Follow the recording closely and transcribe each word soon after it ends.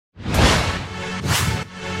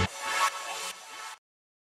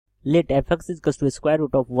Late F x is to square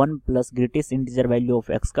root of 1 plus greatest integer value of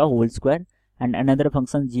x का whole square and another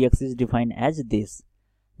function ji x is defined as this,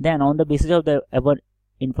 then on the basis of the ever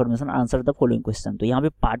information answer the following question. तो यहाँ पे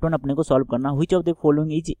part 1 अपने को solve करना, which of the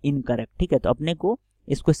following is incorrect, ठीक है। तो अपने को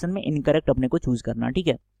इस क्वेश्चन में इनकरेक्ट अपने को चूज करना, ठीक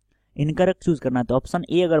है, इनकरेक्ट चूज करना है। तो ऑप्शन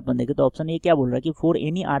ए अगर अपन देखें तो ऑप्शन ए क्या बोल रहा है कि फॉर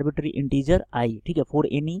एनी आर्बिट्री इंटीजर आई, ठीक है, फॉर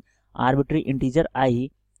एनी आर्बिट्री इंटीजर आई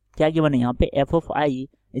क्या गिवन है यहाँ पे F of I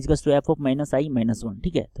is to F of minus I minus 1,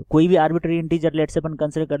 ठीक है। तो कोई भी आर्बिट्री इंटीजर लेट से अपन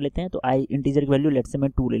कंसिडर कर लेते हैं, तो आई इंटीजर की वैल्यू लेट से मैं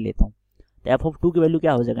 2 ले लेता हूँ, तो एफ ऑफ 2 की वैल्यू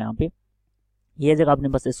क्या हो जाएगा यहाँ पे, ये जगह अपने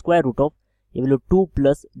पास स्क्वायर रूट ऑफ ये value 2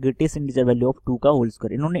 plus greatest integer value of 2 का होल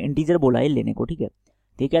स्क्वायर, इन्होंने इंटीजर बोला है लेने को, ठीक है।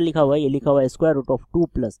 तो ये क्या लिखा हुआ है, ये लिखा हुआ है square root of 2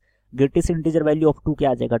 plus greatest integer value of 2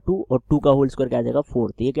 क्या आ जाएगा 2 और 2 का होल स्क्वायर क्या आ जाएगा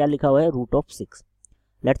 4, तो ये क्या लिखा हुआ है रूट ऑफ 6।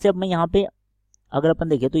 लेट्स से अब मैं यहाँ पे अगर अपन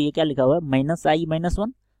देखें तो ये क्या लिखा हुआ है माइनस आई माइनस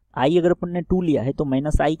 1, आई अगर अपन ने 2 लिया है तो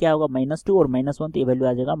माइनस आई क्या होगा माइनस 2 और माइनस 1, तो ये वैल्यू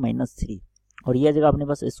आ जाएगा माइनस 3 और ये आ जाएगा अपने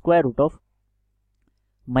पास square root of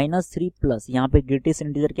minus 3 plus यहाँ पे ग्रेटेस्ट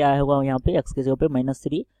इंटीजर क्या होगा यहाँ पे एक्स के जगह पे माइनस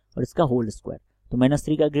 3 और इसका होल स्क्वायर, तो माइनस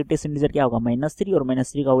 3 का ग्रेटेस्ट इंटीजर क्या होगा माइनस 3 और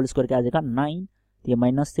माइनस 3 का होल स्क्वायर क्या आ जाएगा 9, तो ये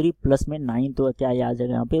माइनस 3 प्लस में 9 तो क्या आ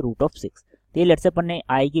जाएगा यहाँ पे रूट ऑफ 6। तो ये लेट्स से अपन ने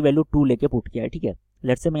आई की वैल्यू 2 लेके पुट किया है, ठीक है।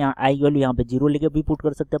 लेट्स से मैं यहाँ आई की वैल्यू यहाँ पे 0 लेके भी पुट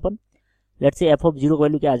कर सकते हैं अपन। लेट्स से एफ ऑफ 0 की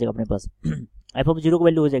वैल्यू क्या आ जाएगा अपने पास एफ ऑफ 0 की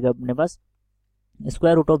वैल्यू हो जाएगा अपने पास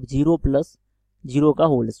स्क्वायर रूट ऑफ 0 प्लस 0 का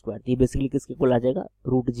होल स्क्वायर, ये बेसिकली किसके इक्वल आ जाएगा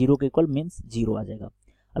रूट 0 के इक्वल मीन्स 0 आ जाएगा।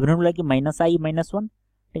 अब इन्होंने बोला कि माइनस आई माइनस 1,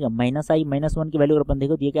 ठीक है, माइनस आई माइनस 1 की वैल्यू अगर अपन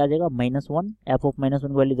देखो तो ये क्या आ जाएगा माइनस 1, एफ ऑफ माइनस 1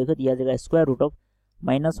 की वैल्यू देखो तो ये आ जाएगा square root of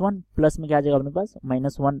minus 1 plus में क्या आ जाएगा अपने पास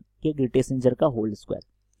माइनस 1 के ग्रेटेस्ट इंटीजर का होल स्क्वायर,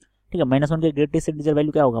 ठीक है। माइनस 1 के ग्रेटेस्ट इंटीजर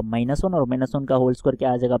वैल्यू क्या होगा माइनस 1 और माइनस 1 का होल स्क्वायर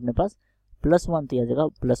क्या आ जाएगा अपने पास प्लस 1, तो ये आ जाएगा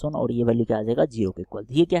प्लस 1 और ये वैल्यू क्या आ जाएगा 0 के इक्वल।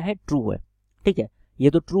 ये क्या है ट्रू है, ठीक है, ये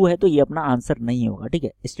तो ट्रू है तो ये अपना आंसर नहीं होगा, ठीक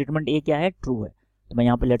है। स्टेटमेंट ए क्या है ट्रू है, तो मैं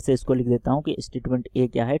यहाँ पे लेट से इसको लिख देता हूँ कि स्टेटमेंट ए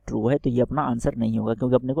क्या है ट्रू है, तो ये अपना आंसर नहीं होगा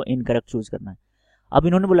क्योंकि अपने को इनकरेक्ट चूज करना है। अब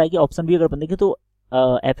इन्होंने बोला कि ऑप्शन बी अगर अपन देखें तो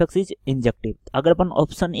एफ एक्स इज इंजेक्टिव, अगर अपन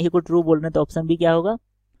ऑप्शन ए को ट्रू बोल रहे हैं तो ऑप्शन बी क्या होगा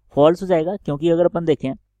फॉल्स हो जाएगा, क्योंकि अगर अपन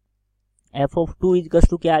देखें एफ ऑफ 2 इज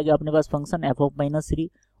टू क्या आ गया अपने पास फंक्शन एफ ऑफ माइनस 3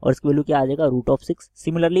 और इसकी वैल्यू क्या आ जाएगा रूट ऑफ 6।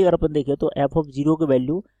 सिमिलरली अगर अपन देखें तो एफ ऑफ 0 की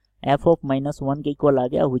वैल्यू एफ ऑफ माइनस 1 के इक्वल आ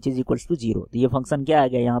गया विच इज इक्वल्स टू 0, तो ये फंक्शन क्या आ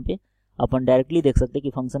गया यहाँ पे अपन डायरेक्टली देख सकते हैं कि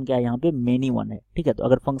फंक्शन क्या है यहाँ पे मेनी 1 है, ठीक है। तो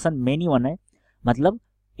अगर फंक्शन मेनी 1 है मतलब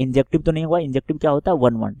इंजेक्टिव तो नहीं होगा, इंजेक्टिव क्या होता है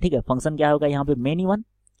 1 1, ठीक है। फंक्शन क्या होगा यहाँ पे मेनी 1,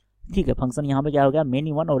 ठीक है, फंक्शन यहाँ पे क्या हो गया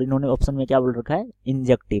मेनी 1 और इन्होंने ऑप्शन में क्या बोल रखा है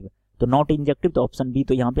इंजेक्टिव, तो नॉट इंजेक्टिव, तो ऑप्शन बी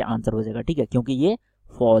तो यहाँ पे आंसर हो जाएगा, ठीक है, क्योंकि ये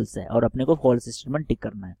फॉल्स है और अपने को फॉल्स स्टेटमेंट टिक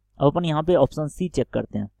करना है। अब अपन यहाँ पे ऑप्शन सी चेक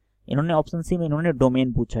करते हैं, इन्होंने ऑप्शन सी में इन्होंने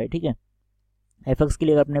डोमेन पूछा है, ठीक है। एफ एक्स के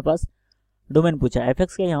लिए अपने पास डोमेन पूछा है, एफ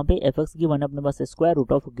एक्स का यहाँ पे एफ एक्स की वन अपने पास square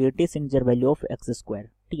root of greatest integer value of x square,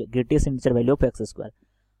 ठीक है, greatest integer value of x square.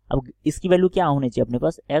 अब इसकी वैल्यू क्या होनी चाहिए अपने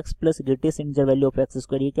पास x plus greatest integer value of x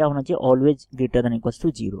square, ये क्या होना चाहिए always greater than equals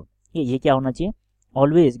to 0, ये क्या होना चाहिए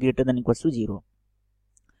always greater than equals to 0।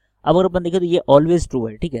 अब अगर अपन देखें तो ये ऑलवेज ट्रू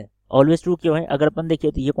है, ठीक है, ऑलवेज ट्रू क्यों है अगर अपन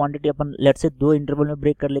देखें तो ये क्वांटिटी अपन लेट से 2 इंटरवल में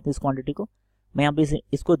ब्रेक कर लेते हैं, इस क्वांटिटी को मैं यहाँ पे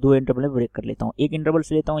इसको 2 इंटरवल में ब्रेक कर लेता हूँ, एक इंटरवल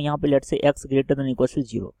से लेता हूँ यहाँ पे लेट से x greater than equals to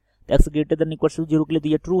 0, तो x greater than equals to 0 के लिए तो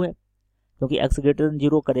ये ट्रू है, क्योंकि एक्स ग्रेटर देन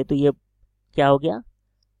 0 करे तो ये क्या हो गया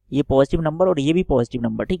ये पॉजिटिव नंबर और ये भी पॉजिटिव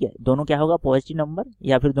नंबर, ठीक है, दोनों क्या होगा पॉजिटिव नंबर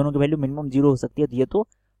या फिर दोनों की वैल्यू मिनिमम 0 हो सकती है, तो ये तो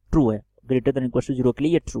ट्रू है, ग्रेटर देन इक्वल्स टू 0 के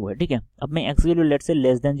लिए ये ट्रू है, ठीक है। अब मैं एक्स की वैल्यू लेट से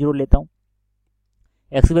लेस देन 0 लेता हूँ,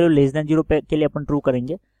 एक्स की वैल्यू लेस देन 0 के लिए अपन ट्रू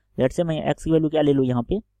करेंगे। लेट से मैं एक्स की वैल्यू क्या ले लूँ यहाँ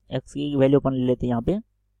पे एक्स की वैल्यू अपन ले लेते हैं यहाँ पे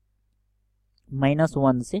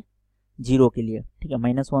 -1 से 0 के लिए, ठीक है,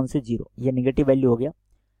 -1 से 0 ये नेगेटिव वैल्यू हो गया।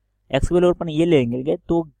 एक्स की वैल्यू अपन ये लेंगे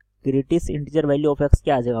तो greatest integer value of x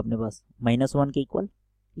क्या आ जाएगा अपने पास -1 के इक्वल,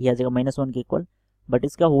 ये आ जाएगा -1 के इक्वल, बट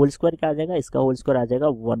इसका होल स्क्वायर क्या आ जाएगा इसका होल स्क्वायर आ जाएगा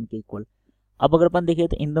 1 के इक्वल। अब अगर अपन देखिए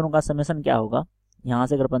तो इन दोनों का समेशन क्या होगा यहाँ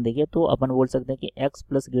से अगर अपन देखिए तो अपन बोल सकते हैं कि x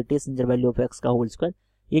plus greatest integer value of x का होल स्क्वायर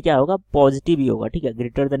ये क्या होगा पॉजिटिव ही होगा, ठीक है,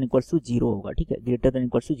 ग्रेटर देन इक्वल्स टू 0 होगा, ठीक है, ग्रेटर देन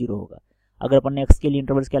इक्वल्स टू 0 होगा। अगर अपन ने x के लिए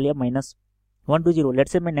इंटरवल्स क्या लिया -1 to 0, लेट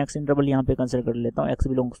से मैं नेक्स्ट इंटरवल यहाँ पे कंसिडर कर लेता हूँ x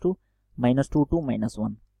बिलोंग्स टू -2 to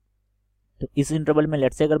 -1, तो इस इंटरवल में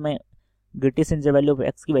लेट से अगर मैं greatest integer value of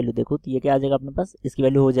x की वैल्यू देखो तो ये क्या आ जाएगा अपने पास इसकी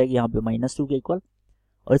वैल्यू हो जाएगी यहाँ पे -2 के इक्वल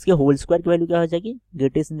और इसके होल स्क्वायर की वैल्यू क्या हो जाएगी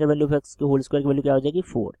greatest integer value of x के होल स्क्वायर की वैल्यू क्या हो जाएगी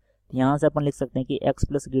 4। तो यहाँ से अपन लिख सकते हैं कि x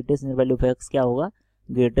plus greatest integer value of x क्या होगा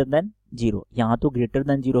ग्रेटर देन 0, यहाँ तो ग्रेटर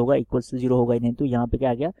देन 0 होगा इक्वल्स टू 0 होगा ही नहीं, तो यहाँ पे क्या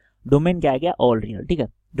आ गया डोमेन क्या आ गया ऑल रियल, ठीक है,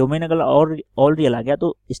 डोमेन अगर ऑल रियल आ गया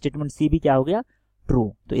तो स्टेटमेंट सी भी क्या हो गया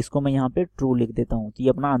ट्रू, तो इसको मैं यहाँ पे ट्रू लिख देता हूँ, तो ये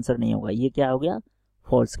अपना आंसर नहीं होगा, ये क्या हो गया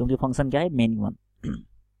फॉल्स, क्योंकि फंक्शन क्या है मेनी 1।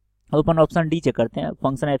 अब अपन ऑप्शन डी चेक करते हैं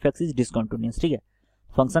function F x is discontinuous, ठीक है,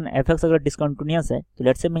 फंक्शन एफ एक्स अगर डिसकंटिन्यूअस है तो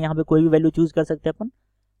लेट्स से मैं यहाँ पे कोई भी वैल्यू चूज कर सकते हैं अपन।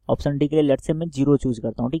 ऑप्शन डी के लिए लेट्स से मैं 0 चूज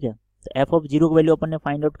करता हूँ, ठीक है। तो एफ ऑफ 0 की वैल्यू अपन ने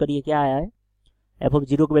फाइंड आउट करी है, क्या आया है एफ ऑफ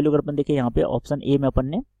 0 की वैल्यू अगर अपन देखिए यहाँ पे ऑप्शन ए में अपन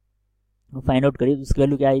ने फाइंड आउट करी तो उसकी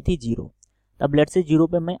वैल्यू क्या आई थी 0। तब लेट्स से 0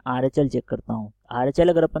 पे मैं RHL चेक करता हूँ। RHL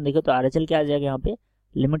अगर अपन देखें तो RHL क्या आ जाएगा यहाँ पे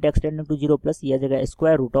limit x tending to 0 plus ये आ जाएगा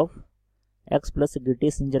square root of x plus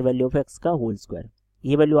greatest integer value of x का होल स्क्वायर।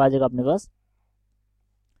 ये वैल्यू आ जाएगा अपने पास,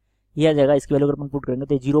 ये आ जाएगा। इसकी वैल्यू अगर अपन पुट करेंगे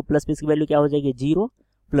तो 0 प्लस पे इसकी वैल्यू क्या हो जाएगी 0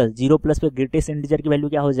 प्लस 0 प्लस पे ग्रेटेस्ट इंटीजर की वैल्यू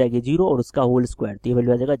क्या हो जाएगी 0 और उसका होल स्क्वायर, तो ये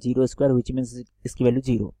वैल्यू आ जाएगा 0 स्क्वायर विच मींस इसकी वैल्यू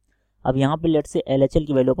 0। अब यहाँ पे लेट से LHL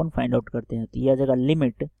की वैल्यू अपन फाइंड आउट करते हैं, तो ये आ जाएगा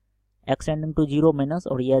limit x tending to 0 minus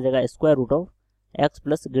और ये आ जाएगा square root of x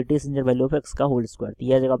plus greatest integer value of x का होल स्क्वायर, तो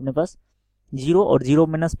ये आ जाएगा अपने पास 0 और 0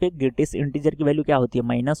 माइनस पे ग्रेटेस्ट इंटीजर की वैल्यू क्या होती है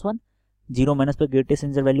 -1, 0 माइनस पे ग्रेटेस्ट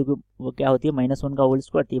इंटीजर वैल्यू वो क्या होती है -1 का होल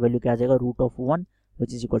स्क्वायर, तो ये वैल्यू क्या आ जाएगा root of 1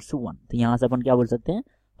 which is equal to 1। तो यहाँ से अपन क्या बोल सकते हैं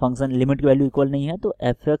फंक्शन लिमिट की वैल्यू इक्वल नहीं है तो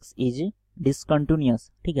एफ एक्स इज डिसकंटिन्यूअस,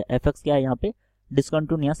 ठीक है। एफ एक्स क्या है यहाँ पे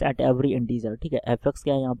डिसकंटिन्यूअस एट एवरी इंटीजर, ठीक है। एफ एक्स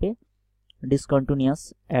क्या है यहाँ पे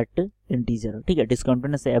डिसकंटिन्यूअस एट इंटीजर, ठीक है।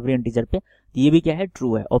 डिसकंटिन्यूअस एवरी इंटीजर पे, ये भी क्या है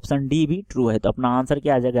ट्रू है, ऑप्शन डी भी ट्रू है। तो अपना आंसर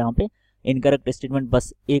क्या आ जाएगा यहाँ पे इनकरेक्ट स्टेटमेंट,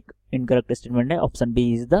 बस एक इनकरेक्ट स्टेटमेंट है, option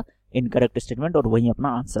B is the incorrect statement और वही अपना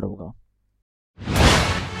आंसर होगा।